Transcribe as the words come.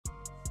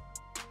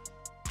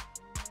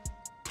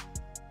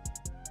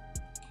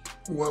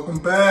Welcome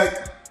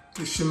back.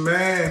 It's your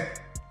man,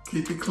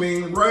 Keep It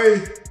Clean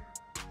Ray.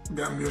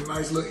 Got me a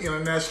nice little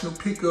international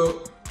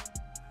pickup.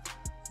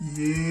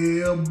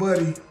 Yeah,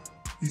 buddy.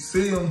 You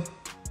see him?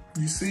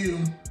 You see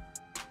him?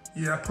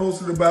 Yeah, I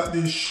posted about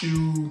this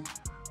shoe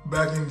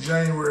back in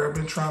January. I've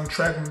been trying to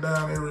track him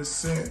down ever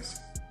since.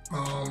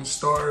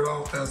 Started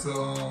off as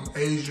an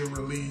Asia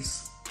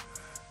release,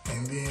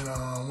 and then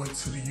went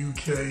to the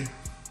UK.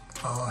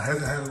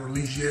 Hasn't had a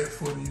release yet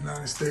for the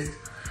United States,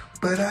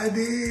 but I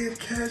did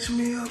catch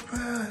me up,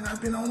 and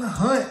I've been on the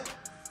hunt.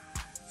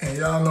 And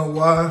y'all know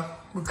why?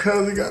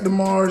 Because it got the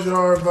Mars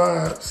Yard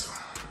vibes.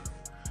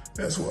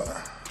 That's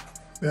why.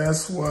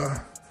 That's why.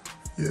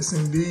 Yes,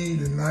 indeed,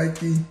 the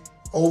Nike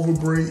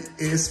Overbreak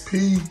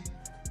SP.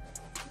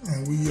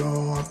 And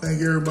I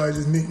think everybody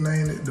just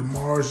nicknamed it the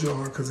Mars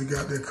Yard because it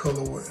got that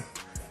colorway.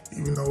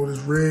 Even though it is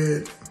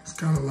red, it's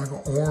kind of like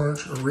an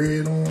orange, a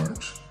red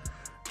orange.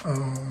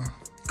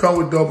 Come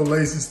with double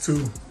laces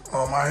too.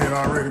 I had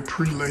already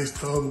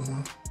pre-laced the other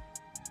one.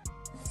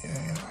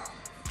 Yeah.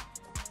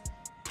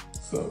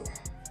 So,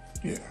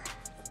 yeah.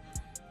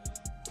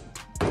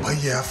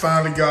 But yeah, I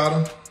finally got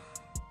him.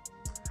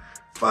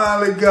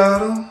 Finally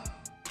got him.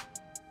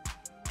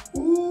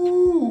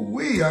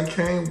 Ooh-wee, I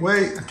can't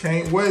wait. I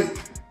can't wait.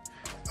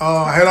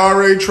 I had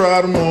already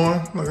tried them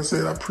on. Like I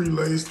said, I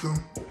pre-laced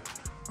them.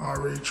 I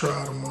already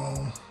tried them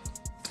on.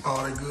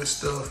 All that good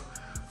stuff.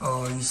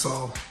 You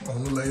saw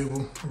on the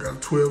label, I got a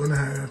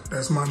 12.5.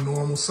 That's my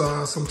normal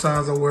size.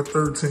 Sometimes I wear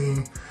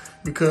 13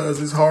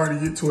 because it's hard to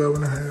get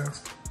 12.5.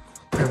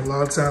 And a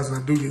lot of times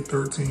when I do get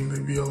 13,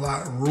 they be a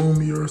lot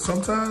roomier.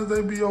 Sometimes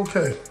they be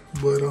okay.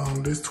 But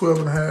this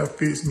 12.5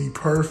 fits me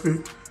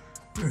perfect.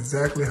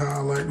 Exactly how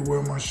I like to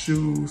wear my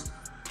shoes.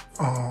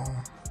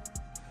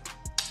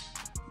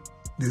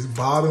 This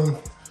bottom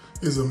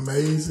is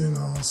amazing,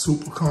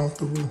 super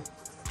comfortable.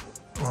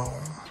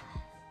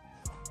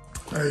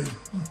 Hey,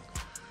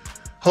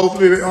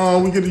 hopefully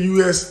we get a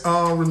US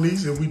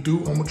release. If we do,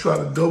 I'm gonna try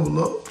to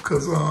double up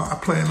because I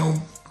plan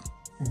on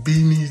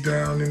beating these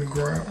down in the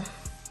ground,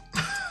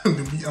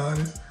 to be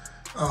honest.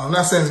 I'm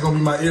not saying it's gonna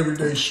be my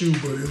everyday shoe,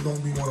 but it's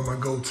gonna be one of my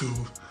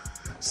go-tos.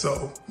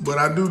 So, but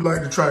I do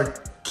like to try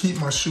to keep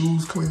my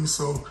shoes clean.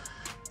 So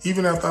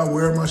even after I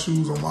wear my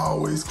shoes, I'm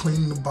always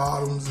cleaning the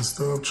bottoms and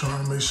stuff,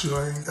 trying to make sure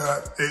I ain't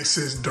got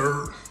excess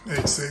dirt,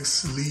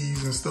 excess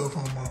leaves and stuff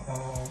on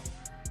my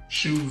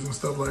shoes and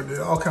stuff like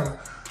that. All kind of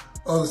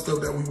other stuff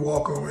that we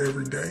walk on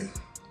every day.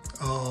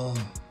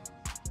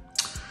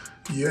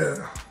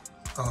 Yeah,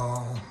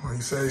 like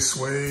you say,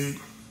 suede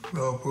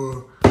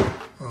upper,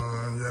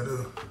 you got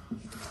the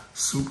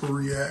super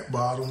react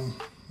bottom,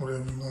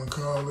 whatever you want to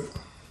call it.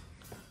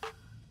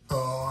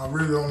 I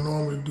really don't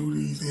normally do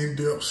these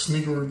in-depth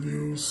sneaker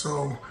reviews,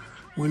 so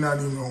we're not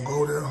even gonna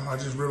go there. I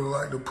just really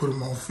like to put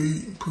them on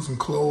feet, put some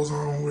clothes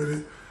on with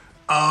it.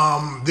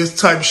 This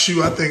type of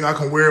shoe, I think I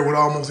can wear it with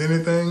almost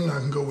anything. I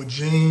can go with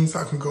jeans,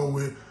 I can go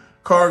with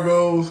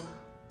cargos.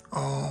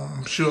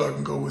 I'm sure I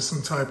can go with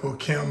some type of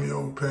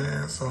cameo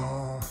pants.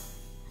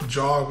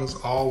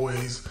 Joggers,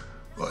 always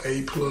an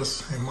A+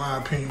 in my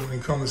opinion when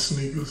it comes to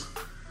sneakers.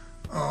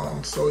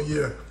 So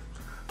yeah,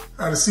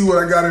 I gotta see what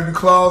I got in the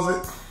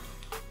closet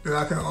that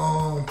I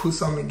can put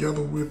something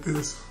together with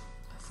this.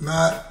 If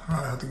not, I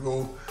have to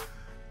go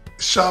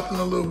shopping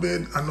a little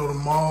bit. I know the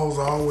malls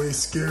are always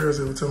scarce.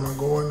 Every time I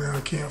go in there,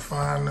 I can't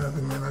find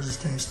nothing, man. I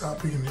just can't stop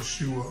picking this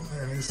shoe up,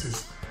 man. It's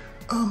just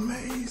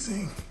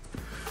amazing.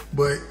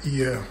 But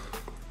yeah,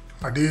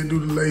 I did do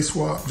the lace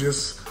swap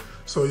just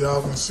so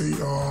y'all can see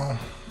them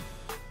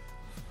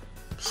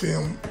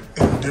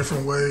in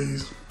different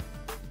ways.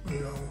 You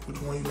know,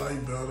 which one you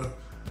like better.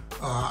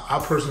 I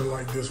personally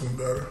like this one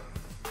better.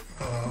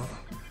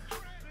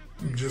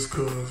 Just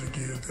cause it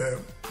gives that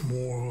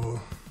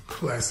more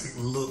classic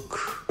look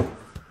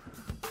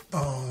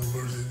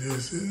versus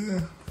this.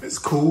 It's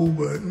cool,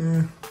 but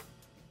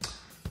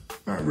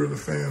not really a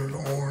fan of the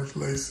orange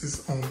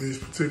laces on this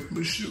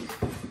particular shoe.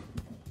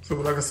 So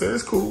like I said,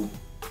 it's cool,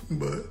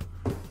 but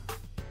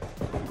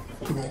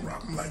we won't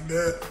rock them like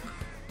that.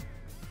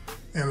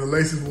 And the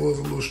laces was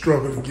a little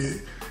struggle to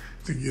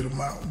get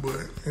them out,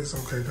 but it's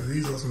okay because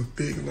these are some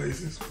thick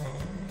laces.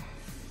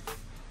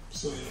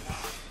 So yeah.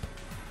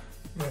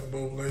 Got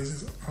both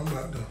laces. I'm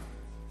about to,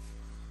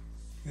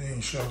 they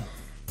ain't show.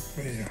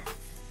 But yeah.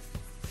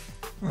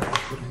 I'm gonna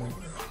put them over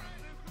there.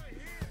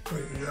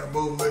 But you got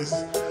both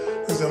laces.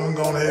 And so I'm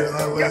going ahead and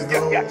unlace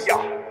those.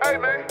 Hey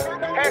man,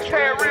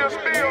 hashtag real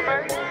spill,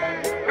 man.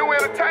 New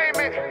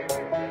entertainment.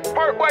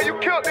 Perk, boy, you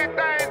killed this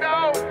thing,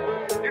 dog.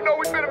 You know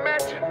we finna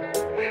match it.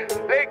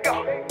 Let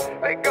go,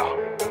 let go.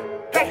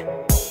 Hey.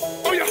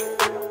 Oh yeah,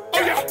 oh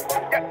yeah,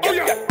 oh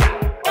yeah,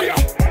 oh yeah,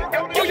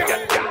 oh yeah,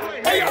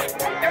 hey yeah,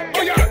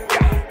 oh yeah.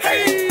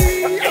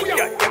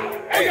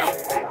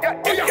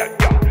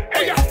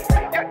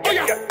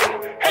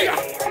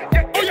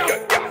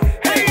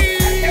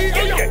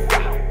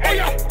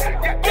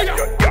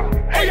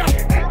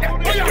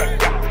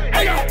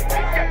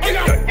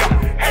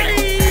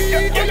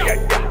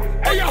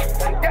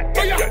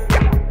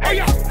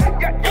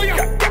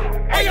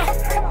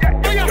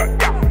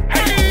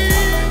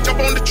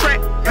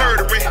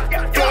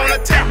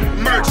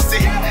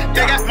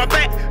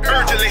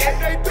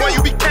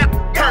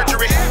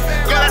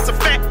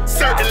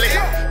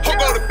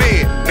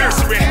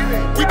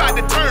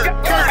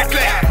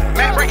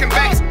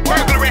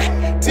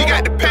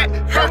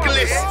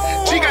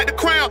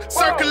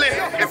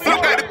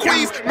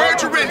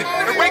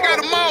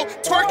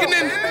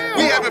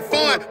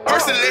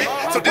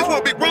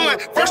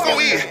 go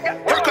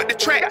in, work up the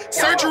track,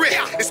 surgery,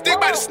 and stick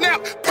by the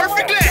snap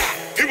perfectly.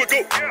 Here we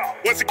go,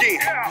 once again,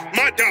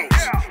 my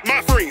dogs,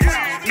 my friends,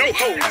 no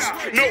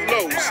hoes, no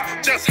lows,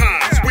 just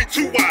highs, we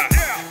too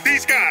wise.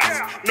 These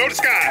guys, no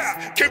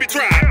disguise, can't be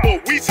tried, or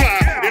we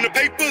slide. In the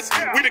papers,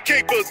 we the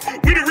capers,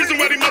 we the reason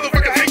why they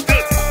motherfuckers hate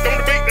us. Don't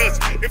debate us,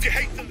 if you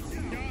hate us.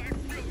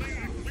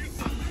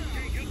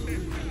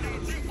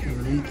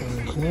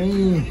 Everything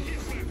clean.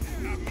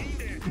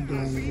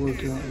 Don't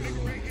work out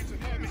though.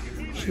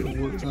 Should have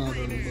worked out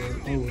of it,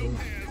 but oh well.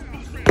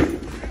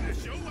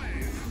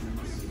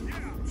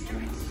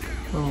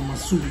 Oh, my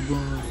super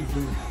buns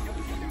today.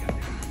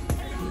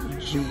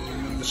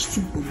 Yeah,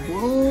 super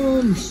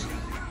buns.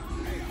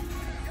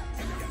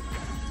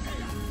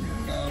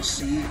 I'll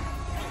see it.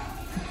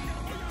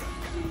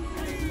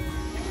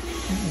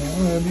 I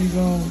had these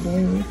on,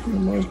 baby. They're pretty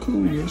much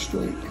cool. They're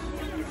straight.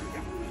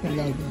 I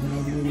like them. I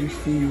really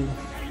feel.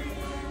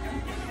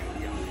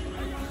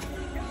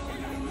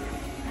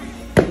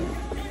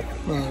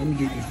 Alright, let me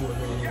get this work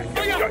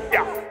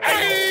on.